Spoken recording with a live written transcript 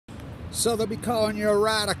So they'll be calling you a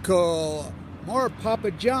radical. More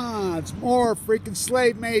Papa John's, more freaking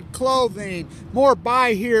slave-made clothing, more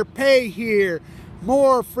buy here, pay here,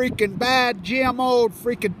 more freaking bad GMO,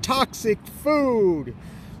 freaking toxic food.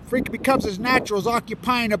 Freaking becomes as natural as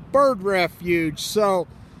occupying a bird refuge. So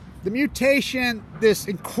the mutation, this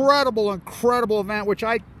incredible event, which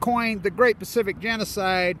I coined the Great Pacific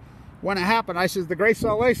Genocide when it happened. I said, the Great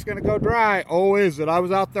Salt Lake's going to go dry. Oh, is it? I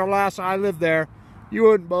was out there last time. I lived there. You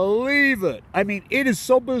wouldn't believe it. I mean, it is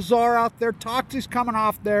so bizarre out there. Toxins coming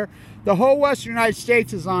off there. The whole western United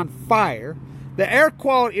States is on fire. The air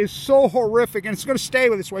quality is so horrific, and it's going to stay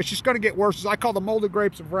with this way. It's just going to get worse, as I call the molded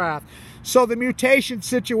grapes of wrath. So the mutation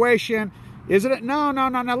situation, isn't it? No.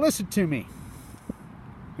 Now listen to me.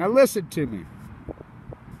 Now listen to me.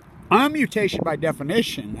 I'm a mutation by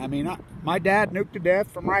definition. I mean, my dad nuked to death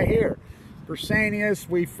from right here. Bersanius,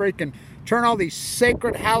 we freaking turn all these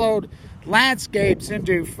sacred, hallowed landscapes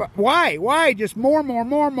into... Why? Just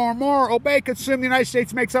more. Obey, consume. The United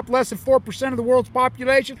States makes up less than 4% of the world's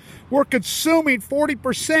population. We're consuming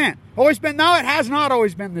 40%. Always been... No, it has not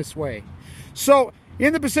always been this way. So,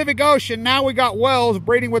 in the Pacific Ocean, now we got whales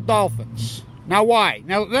breeding with dolphins. Now, why?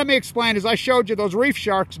 Now, let me explain. As I showed you, those reef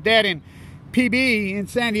sharks dead in PB in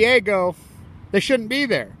San Diego, they shouldn't be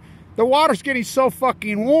there. The water's getting so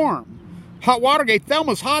fucking warm. Hot Watergate,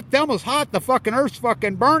 Thelma's hot, the fucking Earth's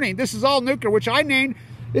fucking burning. This is all nuclear, which I named,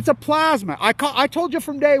 it's a plasma. I told you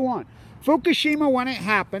from day one. Fukushima, when it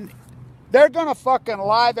happened, they're gonna fucking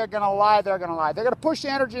lie, they're gonna push the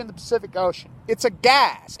energy in the Pacific Ocean. It's a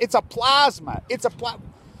gas, it's a plasma,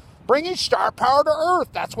 bringing star power to Earth.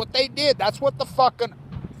 That's what they did. That's what the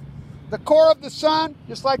core of the sun,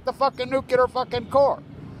 just like the fucking nuclear fucking core.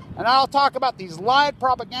 And I'll talk about these lying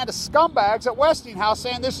propaganda scumbags at Westinghouse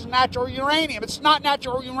saying this is natural uranium. It's not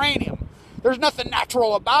natural uranium. There's nothing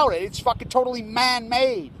natural about it. It's fucking totally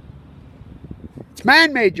man-made. It's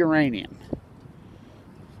man-made uranium.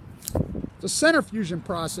 It's a centrifusion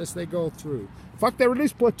process they go through. Fuck, they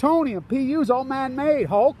release plutonium. PU's all man-made.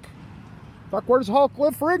 Hulk. Fuck, where does Hulk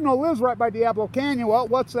live? Ferrigno lives right by Diablo Canyon. Well,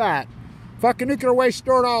 what's that? Fucking nuclear waste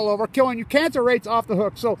stored all over, killing you. Cancer rates off the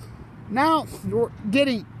hook. So now we're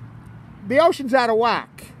getting... The ocean's out of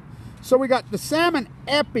whack. So we got the salmon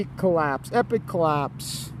epic collapse.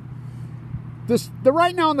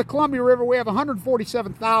 Right now in the Columbia River, we have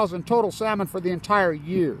 147,000 total salmon for the entire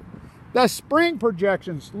year. The spring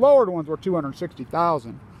projections, lowered ones, were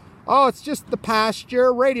 260,000. Oh, it's just the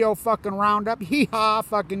pasture, radio fucking roundup. Hee-haw,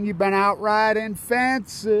 fucking you been out riding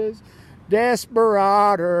fences.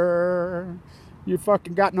 Desperado. You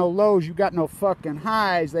fucking got no lows, you got no fucking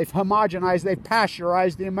highs. They've homogenized, they've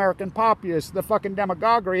pasteurized the American populace. The fucking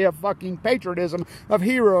demagoguery of fucking patriotism, of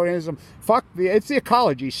heroism. It's the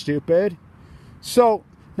ecology, stupid. So,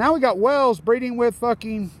 now we got whales breeding with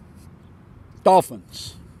fucking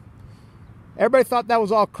dolphins. Everybody thought that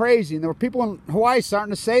was all crazy. And there were people in Hawaii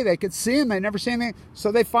starting to say they could see them. They never seen anything.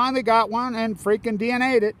 So they finally got one and freaking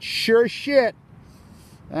DNA'd it. Sure as shit.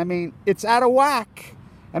 I mean, it's out of whack.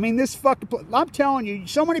 I mean, this fucking... I'm telling you,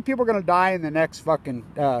 so many people are going to die in the next fucking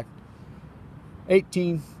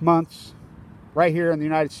 18 months right here in the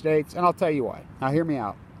United States. And I'll tell you why. Now, hear me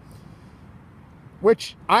out.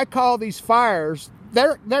 Which I call these fires...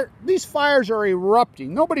 These fires are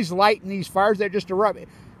erupting. Nobody's lighting these fires. They're just erupting.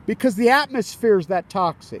 Because the atmosphere is that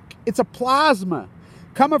toxic. It's a plasma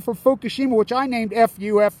coming from Fukushima, which I named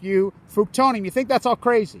FU, Fuktonium. You think that's all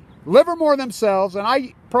crazy? Livermore themselves, and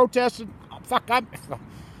I protested...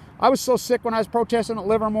 I was so sick when I was protesting at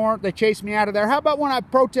Livermore, they chased me out of there. How about when I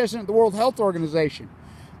protested at the World Health Organization?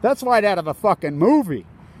 That's right out of a fucking movie.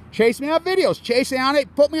 Chased me out videos, chased me on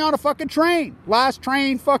it, put me on a fucking train. Last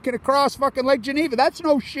train fucking across fucking Lake Geneva. That's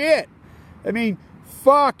no shit. I mean,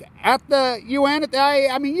 fuck, at the UN,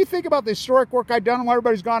 I mean, you think about the historic work I've done and why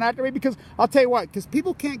everybody's gone after me, because I'll tell you what, because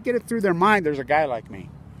people can't get it through their mind there's a guy like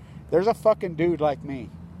me. There's a fucking dude like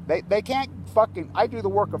me. They can't fucking, I do the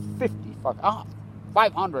work of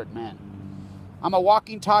 500, man. I'm a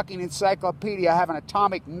walking, talking encyclopedia. I have an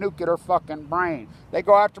atomic nuclear fucking brain. They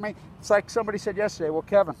go after me. It's like somebody said yesterday, well,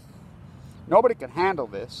 Kevin, nobody can handle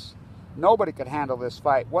this. Nobody could handle this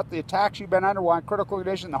fight. What the attacks you've been under, why critical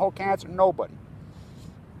condition, the whole cancer, nobody.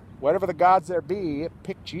 Whatever the gods there be, it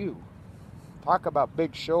picked you. Talk about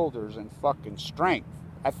big shoulders and fucking strength.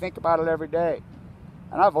 I think about it every day.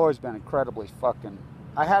 And I've always been incredibly fucking...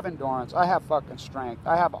 I have endurance. I have fucking strength.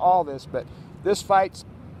 I have all this, but this fight's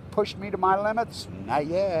pushed me to my limits? Not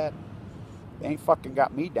yet. They ain't fucking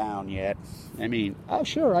got me down yet. I mean, oh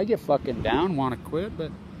sure, I get fucking down, want to quit,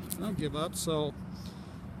 but I don't give up, so...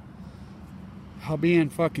 I'll be in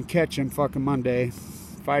fucking Ketchum fucking Monday.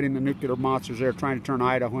 fighting the nuclear monsters there, trying to turn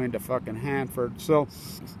Idaho into fucking Hanford. So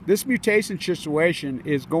this mutation situation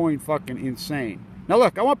is going fucking insane. Now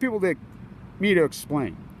look, I want me to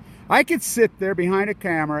explain. I could sit there behind a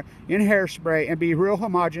camera in hairspray and be real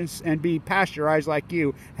homogenous and be pasteurized like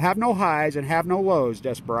you, have no highs and have no lows,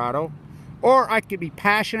 desperado. Or I could be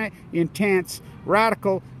passionate, intense,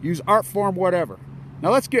 radical, use art form, whatever.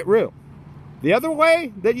 Now let's get real. The other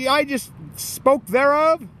way that I just spoke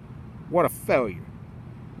thereof, what a failure.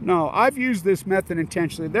 No, I've used this method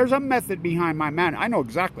intentionally. There's a method behind my man. I know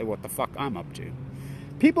exactly what the fuck I'm up to.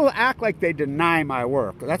 People act like they deny my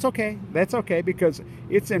work. That's okay. That's okay, because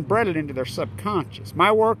it's embedded into their subconscious.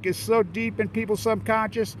 My work is so deep in people's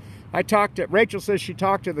subconscious. Rachel says she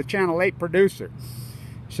talked to the Channel 8 producer.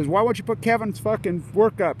 She says, why won't you put Kevin's fucking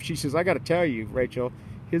work up? She says, I got to tell you, Rachel,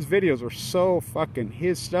 his videos are so fucking,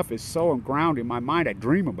 his stuff is so ingrained in my mind, I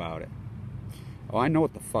dream about it. Oh, I know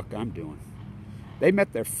what the fuck I'm doing. They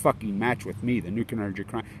met their fucking match with me, the nuclear energy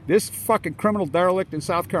crime. This fucking criminal derelict in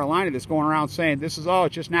South Carolina that's going around saying this is all,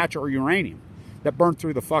 it's just natural uranium that burned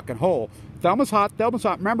through the fucking hole. Thelma's hot, Thelma's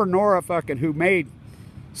hot. Remember Nora fucking who made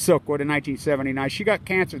Silkwood in 1979? She got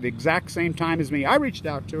cancer the exact same time as me. I reached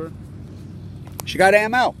out to her. She got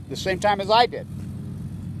AML the same time as I did.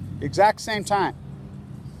 Exact same time.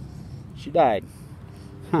 She died.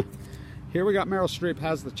 Huh. Here we got Meryl Streep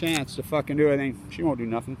has the chance to fucking do anything. She won't do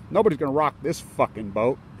nothing. Nobody's gonna rock this fucking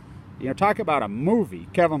boat. You know, talk about a movie.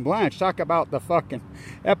 Kevin Blanche, talk about the fucking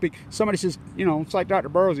epic. Somebody says, you know, it's like Dr.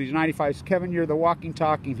 Burroughs, he's 95. Kevin, you're the walking,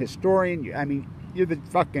 talking historian. I mean, you're the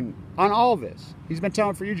fucking, on all this. He's been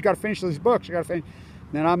telling for years, you gotta finish these books. You gotta finish.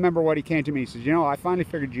 Then I remember what he came to me. He says, you know, I finally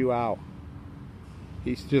figured you out.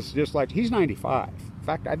 He's just like, he's 95. In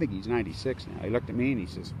fact, I think he's 96 now. He looked at me and he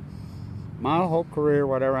says, my whole career,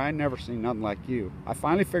 whatever, I never seen nothing like you. I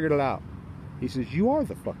finally figured it out. He says, you are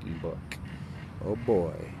the fucking book. Oh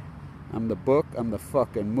boy. I'm the book, I'm the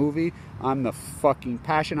fucking movie, I'm the fucking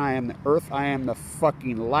passion, I am the earth, I am the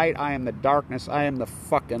fucking light, I am the darkness, I am the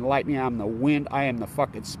fucking lightning, I am the wind, I am the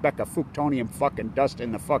fucking speck of plutonium fucking dust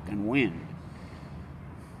in the fucking wind.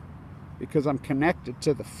 Because I'm connected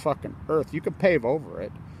to the fucking earth. You can pave over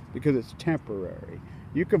it because it's temporary.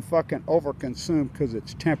 You can fucking overconsume because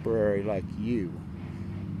it's temporary like you.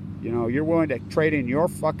 You know, you're willing to trade in your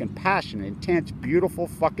fucking passion, intense, beautiful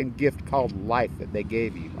fucking gift called life that they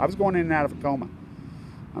gave you. I was going in and out of a coma.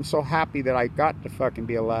 I'm so happy that I got to fucking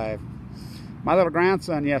be alive. My little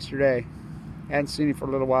grandson yesterday, hadn't seen him for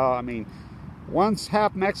a little while. I mean, one's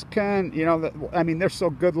half Mexican, you know, I mean, they're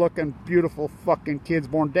so good looking, beautiful fucking kids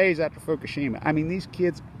born days after Fukushima. I mean, these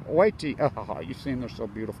kids, wait till you see them, they're so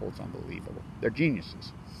beautiful, it's unbelievable. They're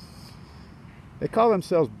geniuses. They call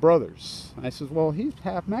themselves brothers. I says, well, he's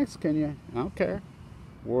half Mexican, yeah. I don't care.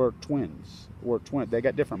 We're twins. We're twins. They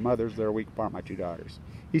got different mothers. They're a week apart, my two daughters.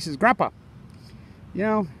 He says, Grandpa, you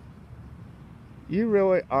know, you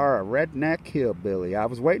really are a redneck hillbilly. I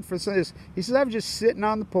was waiting for this. He says, I was just sitting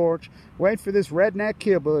on the porch, waiting for this redneck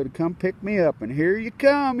hillbilly to come pick me up. And here you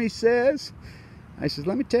come, he says. I says,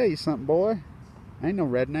 let me tell you something, boy. I ain't no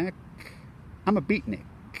redneck. I'm a beatnik.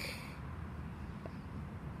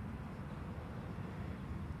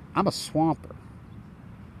 I'm a swamper.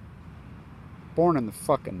 Born in the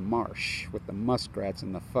fucking marsh with the muskrats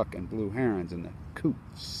and the fucking blue herons and the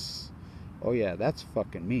coots. Oh yeah, that's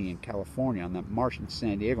fucking me in California on that marsh in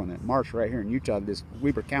San Diego and that marsh right here in Utah. This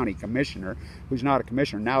Weber County commissioner, who's not a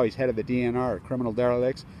commissioner, now he's head of the DNR, or criminal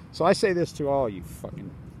derelicts. So I say this to all you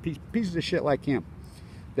fucking pieces of shit like him,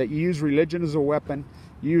 that you use religion as a weapon.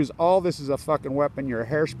 You use all this as a fucking weapon. You're a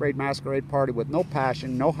hairsprayed masquerade party with no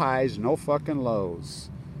passion, no highs, no fucking lows.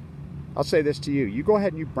 I'll say this to you. You go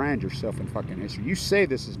ahead and you brand yourself in fucking history. You say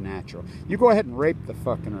this is natural. You go ahead and rape the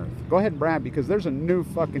fucking earth. Go ahead and brand, because there's a new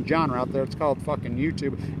fucking genre out there. It's called fucking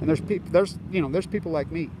YouTube. And there's people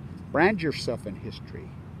like me. Brand yourself in history.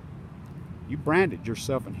 You branded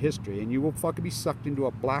yourself in history and you will fucking be sucked into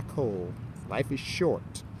a black hole. Life is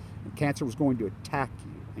short. And cancer was going to attack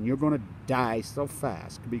you. And you're going to die so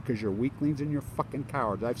fast because you're weaklings and you're fucking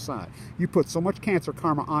cowards. I've saw it. You put so much cancer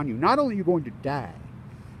karma on you. Not only are you going to die,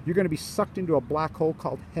 you're going to be sucked into a black hole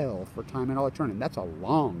called hell for time and all eternity. And that's a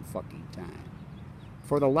long fucking time.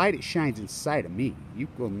 For the light it shines inside of me. You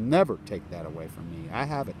will never take that away from me. I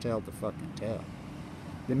have a tale to fucking tell.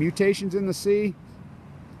 The mutations in the sea,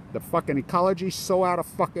 the fucking ecology so out of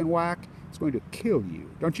fucking whack, it's going to kill you.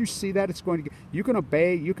 Don't you see that? It's going to, you can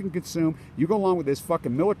obey, you can consume, you go along with this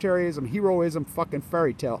fucking militarism, heroism, fucking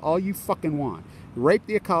fairy tale, all you fucking want. Rape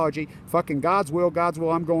the ecology, fucking God's will,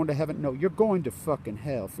 I'm going to heaven. No, you're going to fucking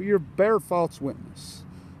hell for your bare false witness.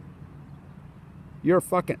 You're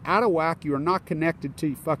fucking out of whack. You are not connected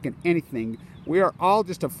to fucking anything We are all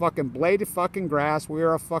just a fucking blade of fucking grass. We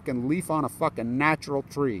are a fucking leaf on a fucking natural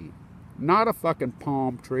tree. Not a fucking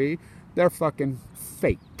palm tree. They're fucking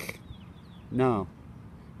fake. No.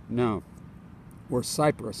 No. We're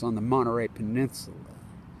cypress on the Monterey Peninsula.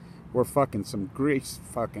 We're fucking some Greece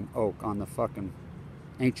fucking oak on the fucking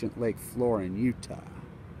ancient lake floor in Utah.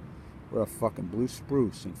 We're a fucking blue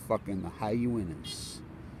spruce in fucking the Hyuinas.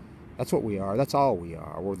 That's what we are. That's all we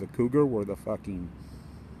are. We're the cougar. We're the fucking...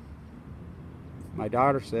 My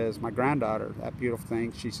daughter says, my granddaughter, that beautiful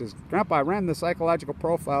thing, she says, Grandpa, I ran the psychological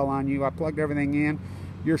profile on you. I plugged everything in.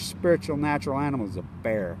 Your spiritual natural animal is a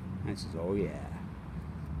bear. And I says, oh yeah.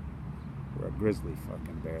 We're a grizzly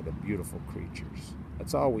fucking bear. They're beautiful creatures.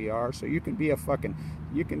 That's all we are. So you can be a fucking,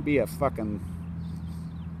 you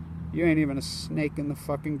ain't even a snake in the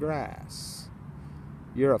fucking grass.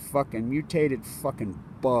 You're a fucking mutated fucking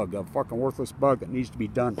bug, a fucking worthless bug that needs to be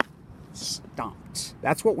done stomped.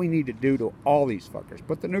 That's what we need to do to all these fuckers.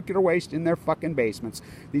 Put the nuclear waste in their fucking basements.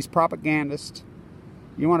 These propagandists.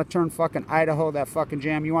 You want to turn fucking Idaho, that fucking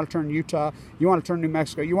jam. You want to turn Utah. You want to turn New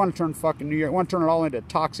Mexico. You want to turn fucking New York. You want to turn it all into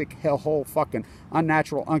toxic hellhole fucking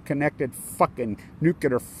unnatural, unconnected fucking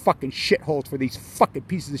nuclear fucking shitholes for these fucking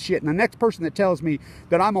pieces of shit. And the next person that tells me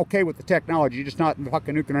that I'm okay with the technology, just not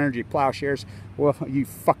fucking nuclear energy plowshares, well, you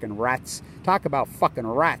fucking rats. Talk about fucking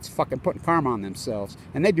rats fucking putting karma on themselves.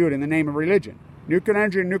 And they do it in the name of religion. Nuclear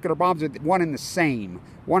energy and nuclear bombs are one and the same.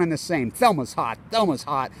 One and the same. Thelma's hot. Thelma's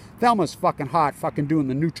hot. Thelma's fucking hot fucking doing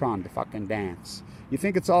the neutron fucking dance. You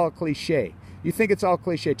think it's all a cliche. You think it's all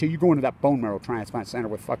cliche till you go into that bone marrow transplant center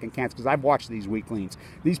with fucking cancer. Because I've watched these weaklings.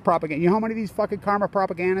 These propaganda. You know how many of these fucking karma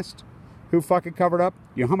propagandists who fucking covered up?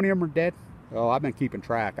 You know how many of them are dead? Oh, I've been keeping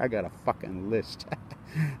track. I got a fucking list.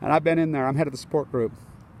 And I've been in there. I'm head of the support group.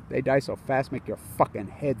 They die so fast make your fucking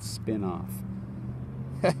head spin off.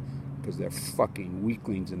 Because they're fucking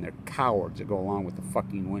weaklings and they're cowards that go along with the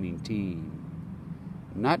fucking winning team.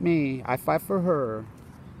 Not me. I fight for her.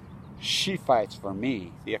 She fights for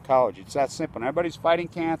me, the ecology. It's that simple. And everybody's fighting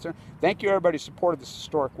cancer. Thank you, everybody who supported this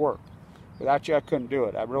historic work. Without you, I couldn't do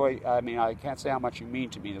it. I can't say how much you mean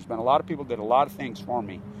to me. There's been a lot of people that did a lot of things for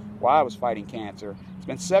me while I was fighting cancer. It's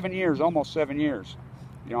been 7 years, almost 7 years.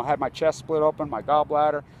 You know, I had my chest split open, my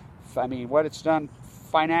gallbladder. I mean, what it's done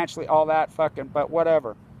financially, all that fucking, but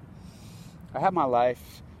whatever. I have my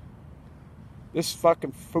life. This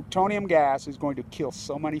fucking plutonium gas is going to kill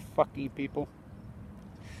so many fucking people.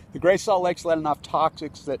 The Great Salt Lake's let enough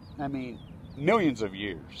toxics that, I mean, millions of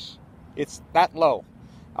years. It's that low.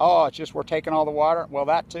 Oh, it's just we're taking all the water? Well,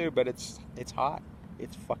 that too, but it's hot.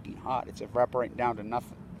 It's fucking hot. It's evaporating down to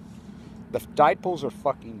nothing. The tide pools are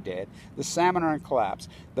fucking dead. The salmon are in collapse.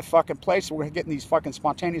 The fucking place we're getting these fucking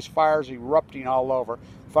spontaneous fires erupting all over.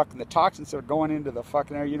 Fucking the toxins that are going into the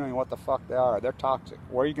fucking air, you don't even know what the fuck they are. They're toxic.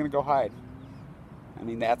 Where are you going to go hide? I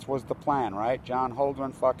mean, that was the plan, right? John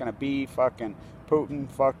Holdren, fucking a bee, fucking Putin,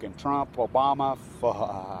 fucking Trump, Obama,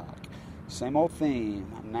 fuck. Same old theme,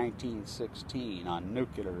 1916 on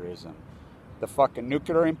nuclearism. The fucking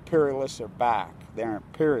nuclear imperialists are back. They're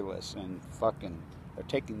imperialists and fucking... They're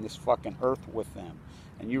taking this fucking earth with them.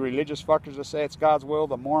 And you religious fuckers that say it's God's will,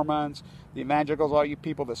 the Mormons, the evangelicals, all you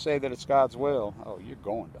people that say that it's God's will, oh, you're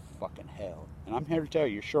going to fucking hell. And I'm here to tell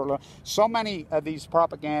you, sure, so many of these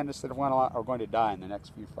propagandists that have went on are going to die in the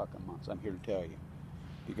next few fucking months. I'm here to tell you.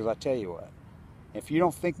 Because I tell you what, if you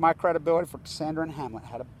don't think my credibility for Cassandra and Hamlet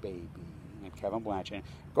had a baby, and Kevin Blanchett,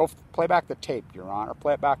 go play back the tape, Your Honor.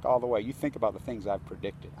 Play it back all the way. You think about the things I've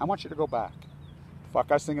predicted. I want you to go back. Fuck,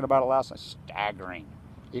 I was thinking about it last night. Staggering.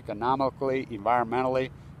 Economically, environmentally.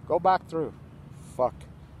 Go back through. Fuck.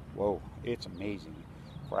 Whoa. It's amazing.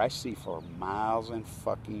 Where I see for miles and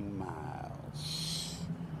fucking miles.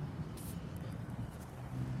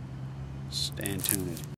 Stay tuned.